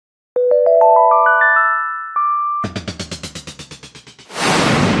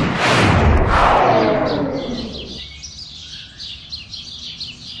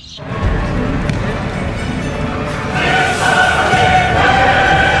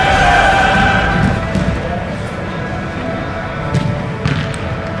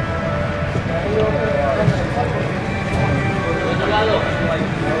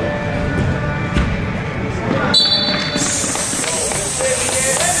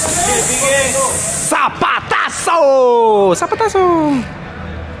¡Zapatazo! ¡Zapatazo!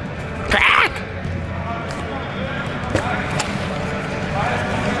 ¡Crack!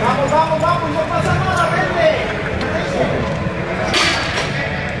 Vamos, vamos, vamos, no pasa nada, vente.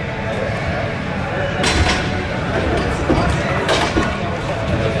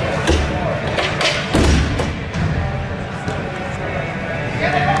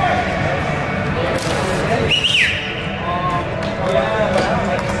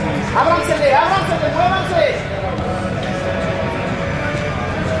 Ábransele, ábransele, muévanse.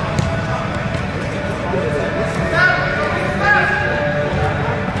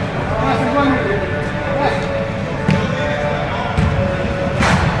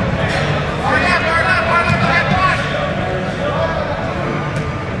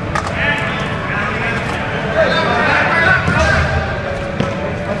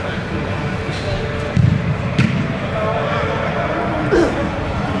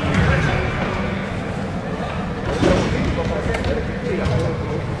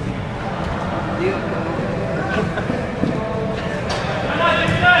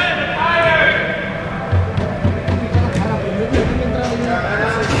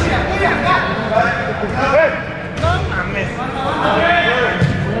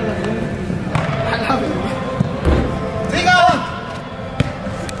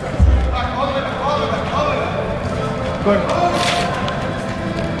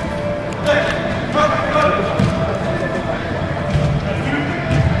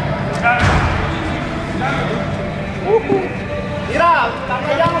 Mira, están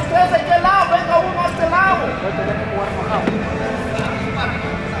allá los tres, ¿de qué lado? Venga uno a este lado.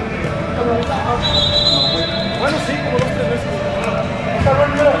 Bueno, sí, como 2 o 3 veces. ¿Está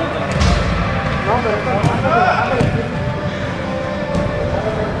bueno? No, pero está bueno.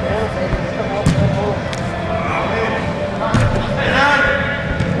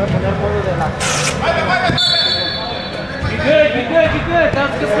 Voy a poner juego de la... Be good. That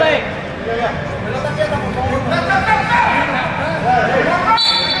was a good play.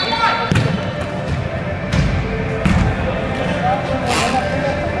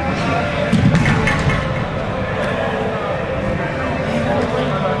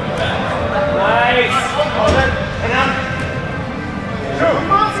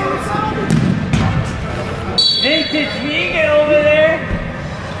 Vintage Liga over there.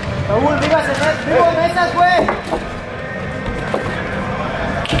 Raúl, vivo mesas, güey.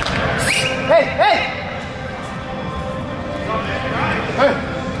 ¡Hey, hey!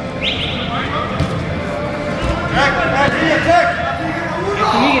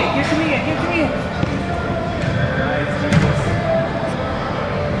 Give to me.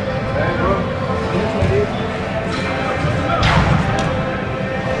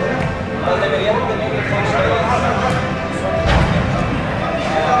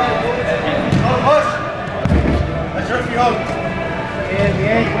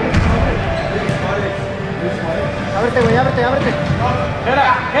 Bien. Ábrete, güey, ábrete.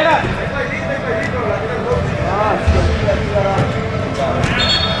 Era.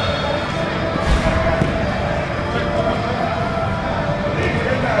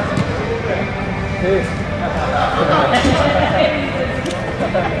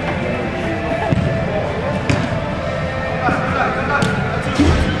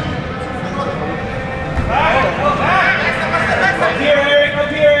 Up here,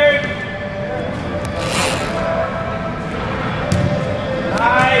 Eric.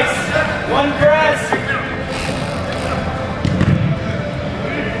 Nice. One press.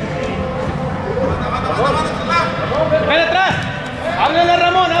 Ven atrás. Háblenle,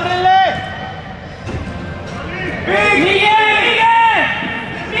 Ramón, háblenle. Miguel.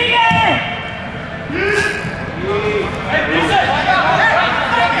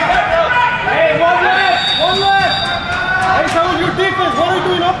 Hey, one left. Hey, show your defense. What are you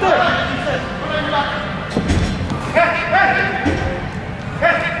doing up there?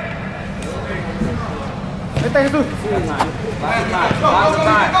 Vete, Jesús.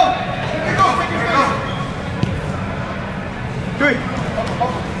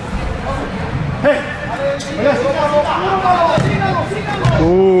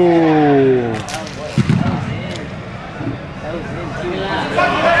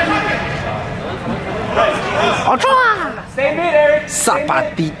 ¡Otra! Stay mid, Eric.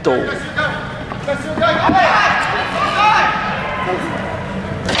 Zapatito.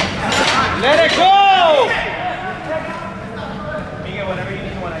 Let it go.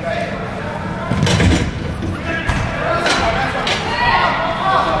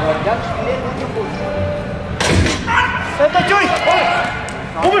 Vete, Chuy.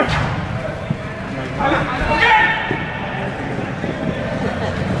 Over.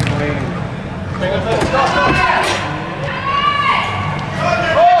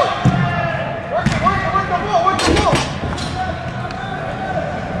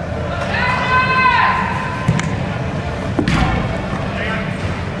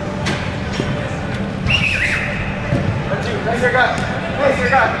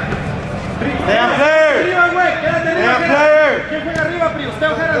 Damn player. Arriba, güey. Quédate arriba. Damn player. ¿Quién juega arriba, Pri? Usted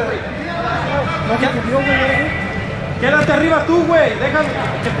o Gerard, güey. Quédate arriba tú, güey. Deja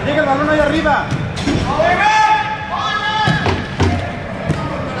que te llegue el balón ahí arriba.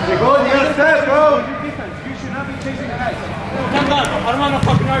 You gotta step, bro. You should not be chasing the guys. Stand up. I don't want no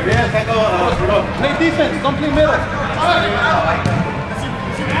fucking argument. Yeah, stand up. Play defense. Don't play middle.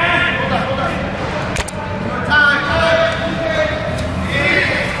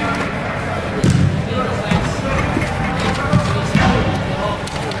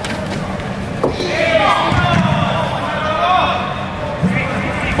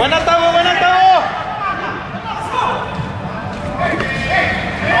 Buena Tavo, buena Tavo.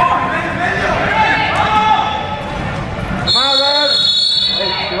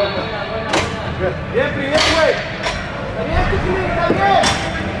 Bien, bien, güey. Está bien.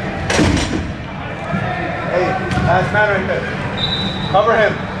 Hey, last man right there. Cover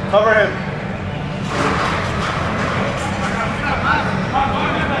him. Cover him.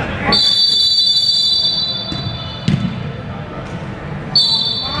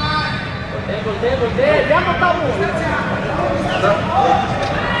 Voltea. Ya no estamos.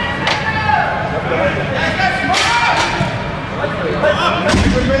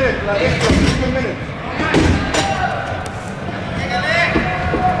 Good minute. Good minute.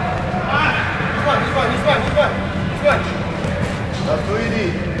 This one. That's too easy.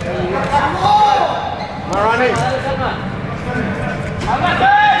 Marani.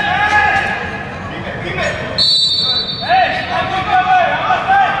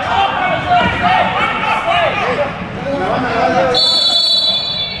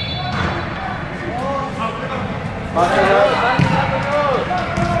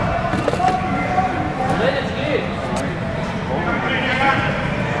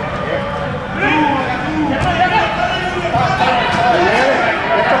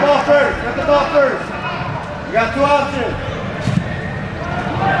 Get the ball first. You got two options.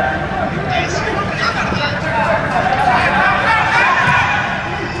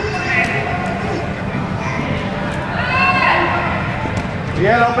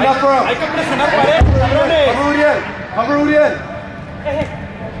 Uriel, open up for him. Hay que presionar pared, cabrones. Cover Uriel.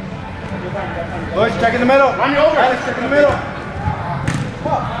 Bush, check in the middle. Run you over. Alex, check in the middle.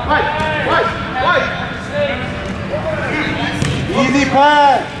 Right. Easy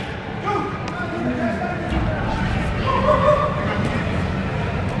pass.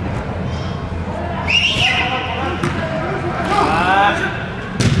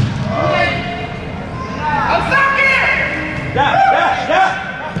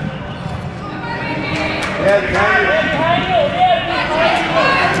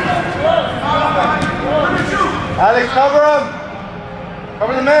 Alex, cover him.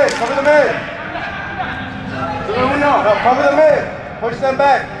 Cover the mid. No, cover the mid. Push them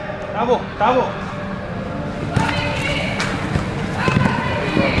back. Tavo.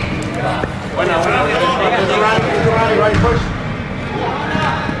 Buena. Right, push.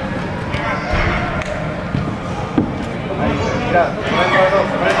 Mira,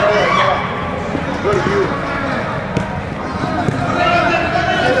 good view.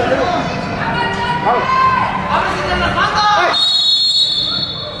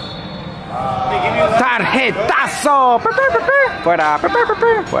 Tarjetazo. Fuera.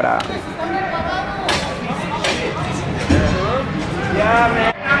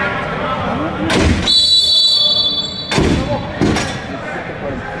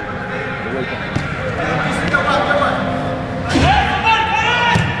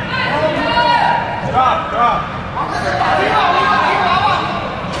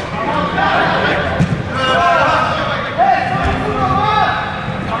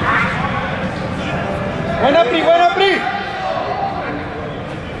 Buena Pri.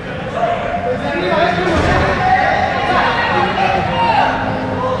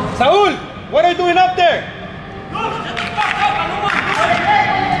 Saúl, what are you doing up there?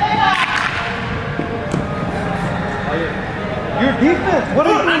 Your defense. What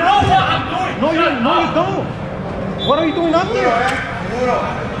are you doing? I know what I'm doing. No, you don't. What are you doing up there?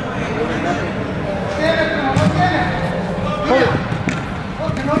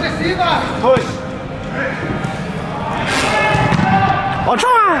 Push.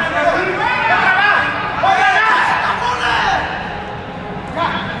 Ochoa.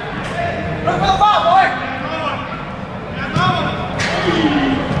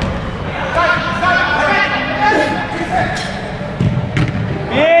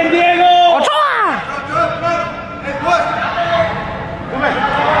 Bien, Diego. Ochoa.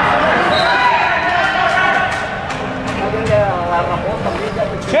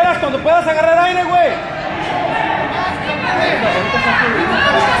 Cheras, cuando puedas agarrar aire, güey.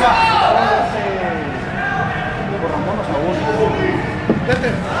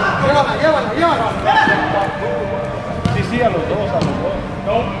 Llévala. Sí, a los dos.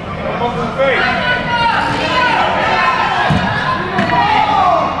 No,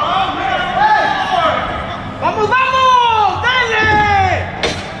 ¡Vamos! ¡Dale!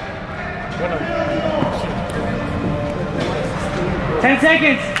 Bueno. 10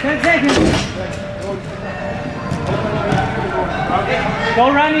 seconds. Go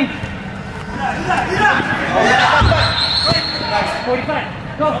running. 45.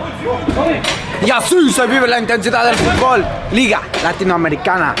 Go in. Y así se vive la intensidad del fútbol. Liga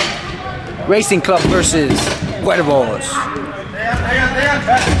Latinoamericana. Racing Club versus Cuervos.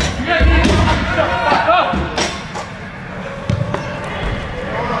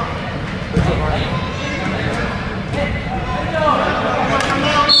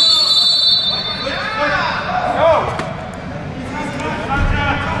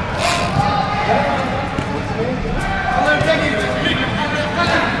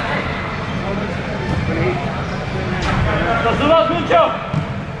 ¡Los dudas mucho!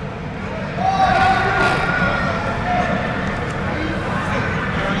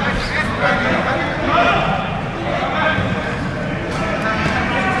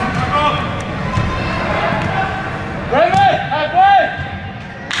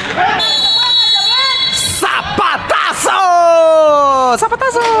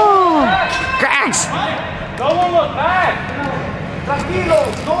 ¡Zapatazo! ¡Cracks! No one look back! Tranquilos,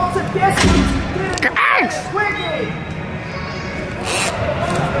 no se empiecen. ¡Cracks! ¡Juegue!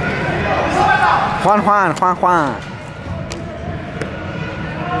 Juan.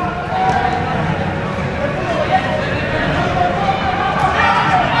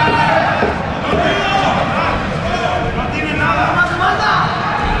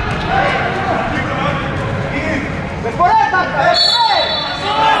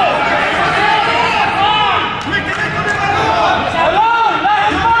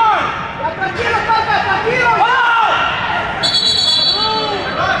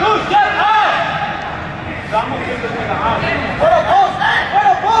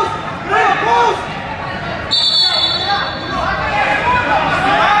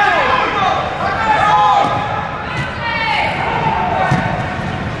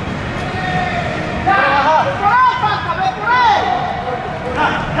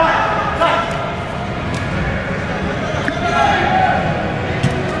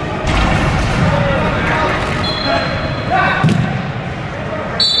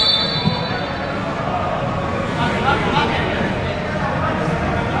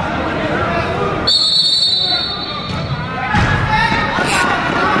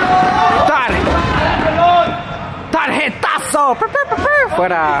 ¡Tarjetazo!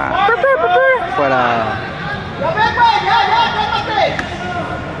 ¡Fuera! ¡Fuera! ¡Ya ven, güey! ¡Ya! ¡Cálmate!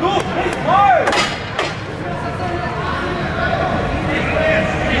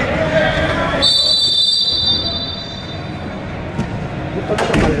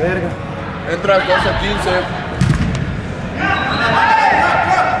 Entra al 12-15.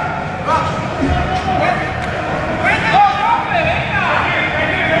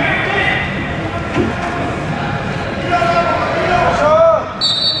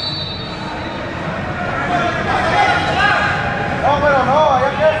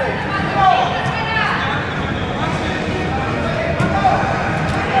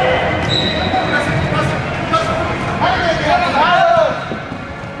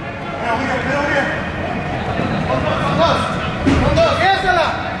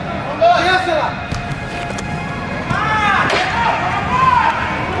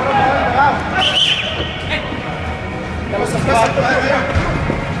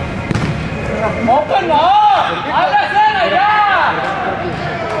 ¡Open up! ¡Haz la escena ya!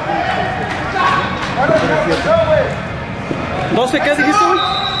 12, ¿qué dijiste, güey?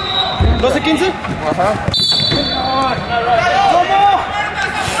 12-15. Ajá.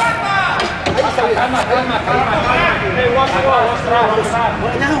 Calma.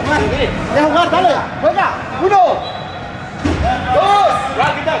 Ya jugar, dale. Juega. 1, 2.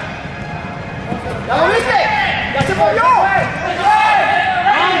 ¿Ya lo viste? ¡Ya se movió!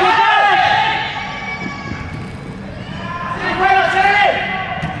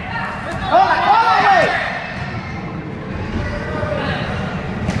 ¡Hola, güey!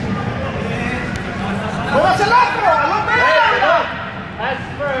 ¡Póngase el otro! ¡A los pelados! That's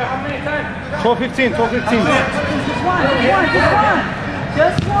for how many times? 12-15.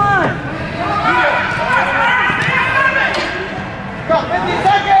 Just one. Got 50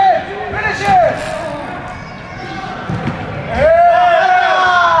 seconds! Finish it!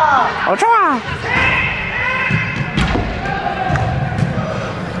 ¡Ochoa!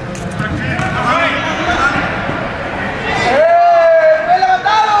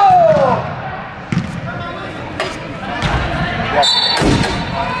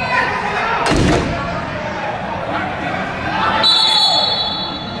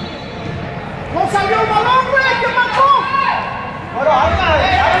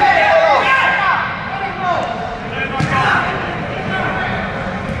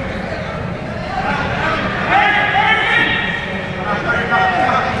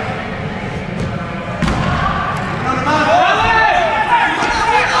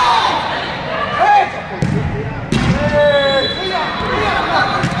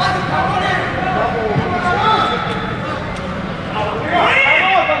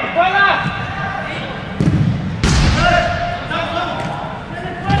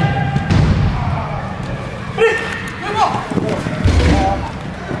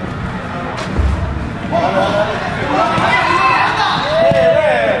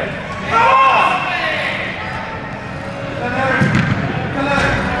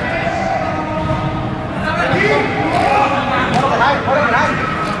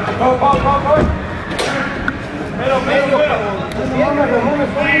 Hold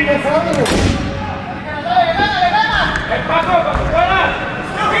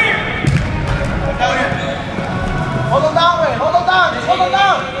on down, man. Hold on down. Just hold on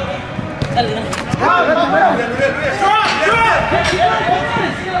down.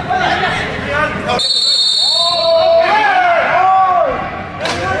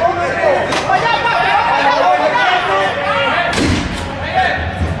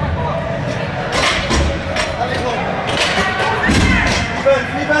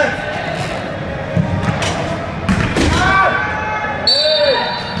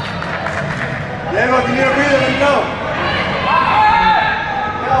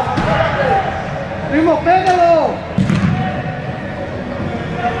 Primo, pégalo.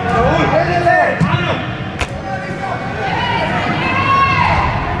 Pégale.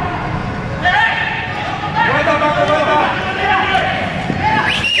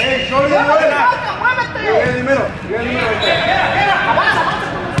 Hey, sorry,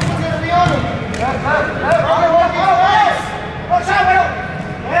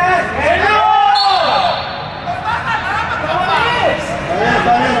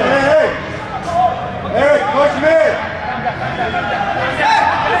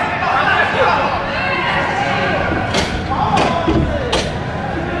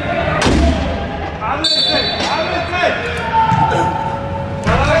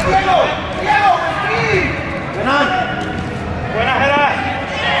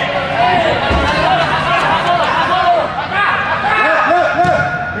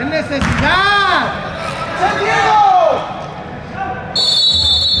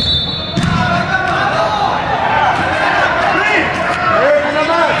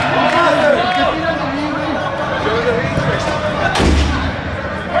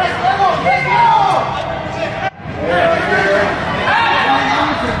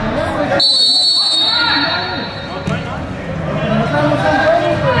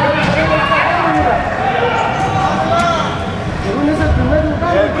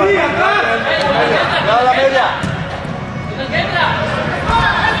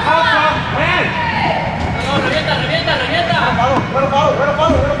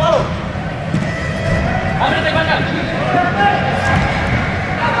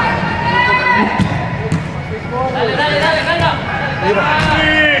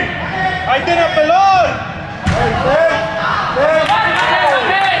 ¡Ahí tiene el pelón!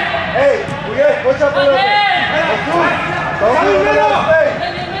 Hey, Miguel, escucha por el...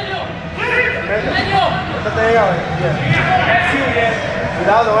 Te llega, bien.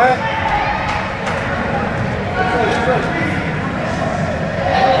 Cuidado,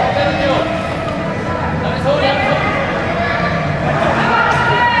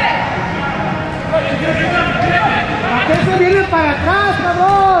 ¿Qué se viene para atrás,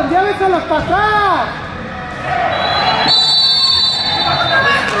 cabrón? ¡Lléveselos para atrás!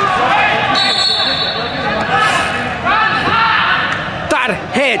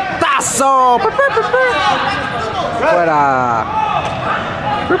 ¡Tarjetazo! Fuera.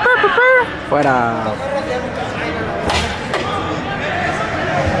 Fuera.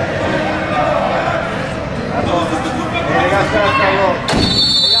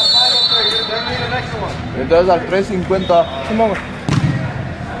 Entonces al 3.50. Come on, bro.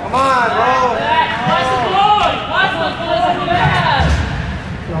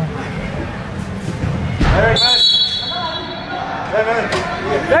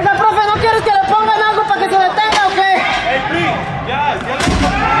 Venga, profe, ¿no quieres que le pongan algo para que se detenga o qué? Hey, Pri, ya.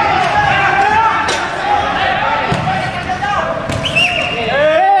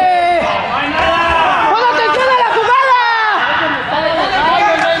 ¡Pon atención a la jugada!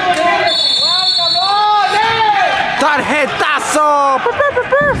 ¡Tarjetazo!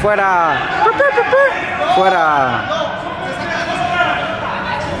 Fuera. Fuera.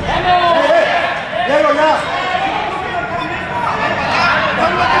 Diego, ya.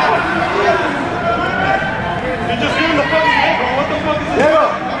 Diego.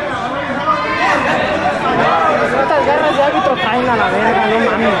 Estas garras de árbitro traen a la verga, no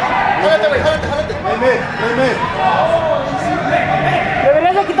mames. Ven.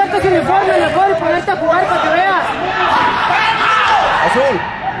 Deberías de quitarte ese uniforme mejor y ponerte a jugar para que veas. Azul.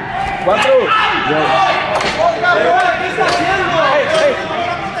 4. ¿Qué está haciendo?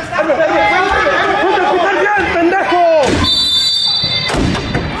 ¡Ponte bien, pendejo!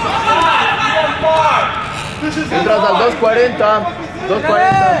 Entras al 2.40.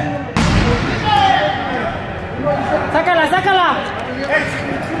 2.40. ¡Sácala!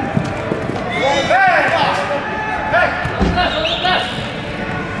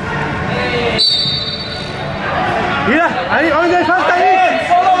 Mira, ahí, ¿dónde falta ahí?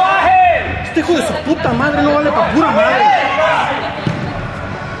 Solo va. puta madre, no vale para pura madre.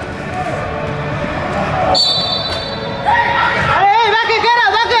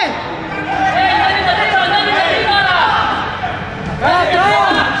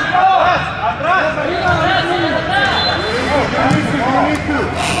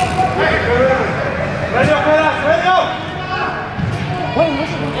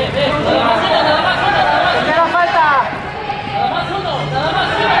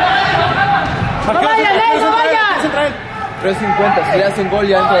 ¡No vayan, no vayan! 3.50, si hacen gol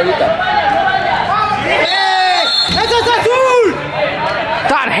ya entra ahorita. ¡Eso es azul!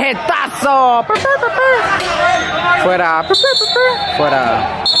 ¡Tarjetazo! Fuera. Fuera.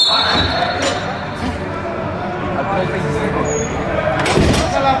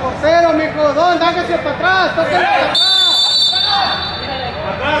 ¡Pásala, portero, mijo! ¿Dónde? ¡Hágase para atrás! ¡Tóquenle para atrás!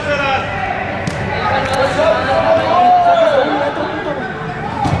 ¡Atrás, serás!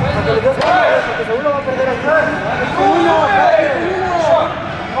 Porque seguro va a perder atrás. ¡Uno!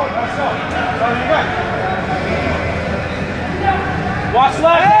 Watch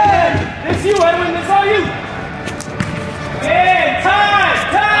left. Hey! This you, Edwin. This all you. Man, time.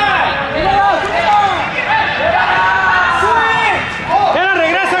 ¡Jara,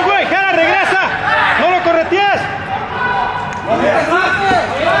 regresa, güey! ¡Jara, regresa! ¡No lo corretees! ¡Atrás!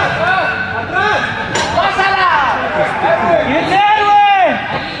 ¡Pásala! ¡Get Edwin!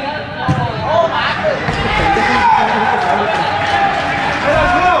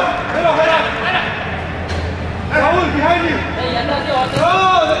 Raúl, behind you!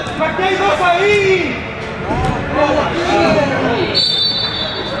 ¡No! ¡Aquí hay dos ahí!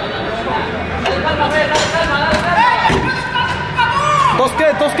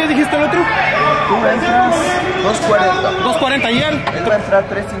 ¿Dos qué dijiste el otro? Tú entras 2.40. 2.40 y él. Él va a entrar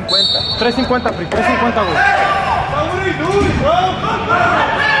 3.50. 3.50, Pri. 3.50, güey.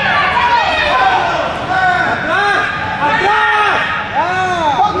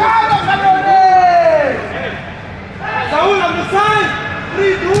 Saúl, on the side!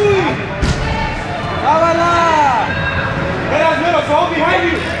 3-2! ¡Cábala! Eras menos, Saúl, behind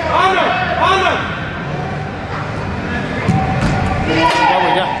you! ¡Honor! Ya,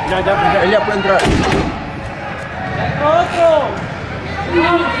 güey, ya. Él ya puede entrar.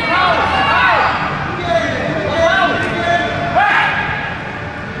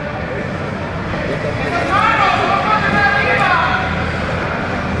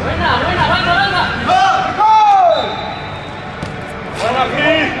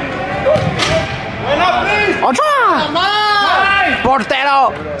 ¡Otra!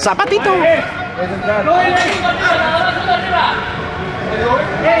 ¡Portero! ¡Zapatito! Puedes entrar.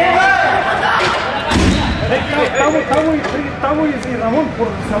 Está muy, Ramón, por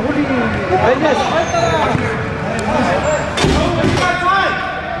Saúl y Reyes.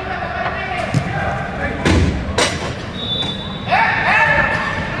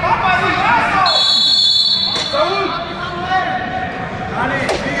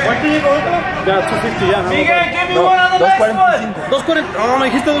 ¿Cuánto llegó otro? Ya, 250 ya. Miguel, give me No, one on the next one. 2.45. 240. No, me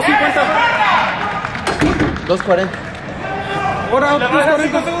dijiste 250. 2.40. Ahora, Le bajas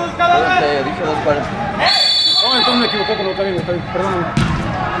 5 segundos cada vez. Te dije 2.40. No, entonces me equivoqué con lo que está bien, perdóname.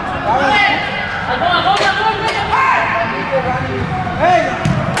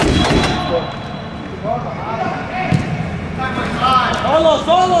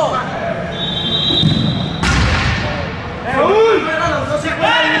 ¡Solo! ¡Saúl!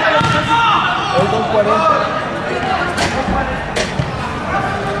 El 2.40.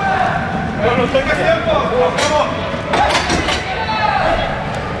 Cuando tenga tiempo, vamos.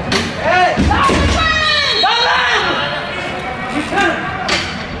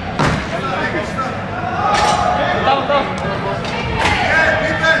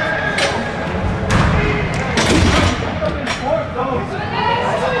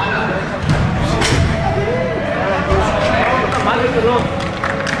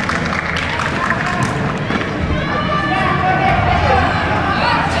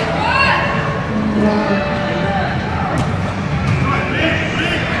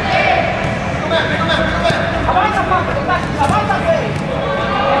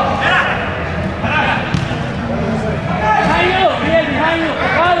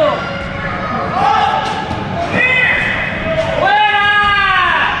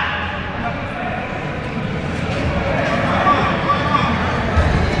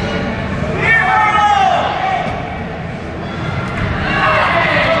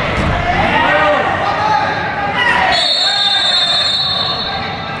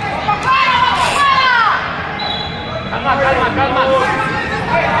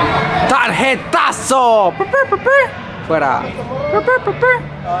 ¡Tarjetazo! Fuera.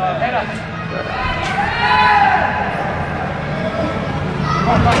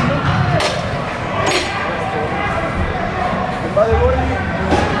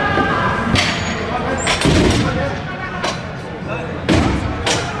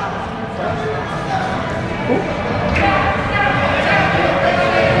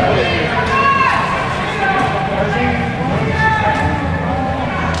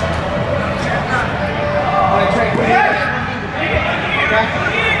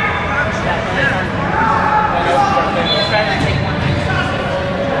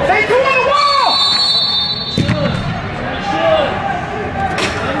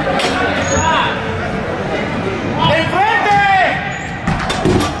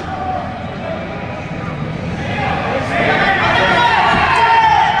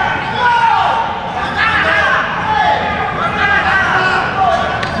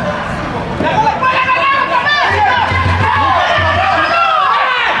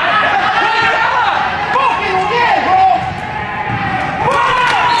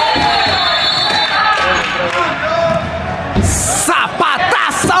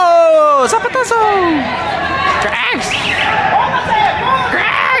 Zapatazo! Cracks!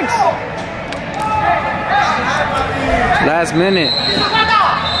 Cracks! Last minute.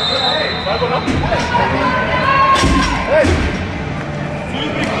 Hey!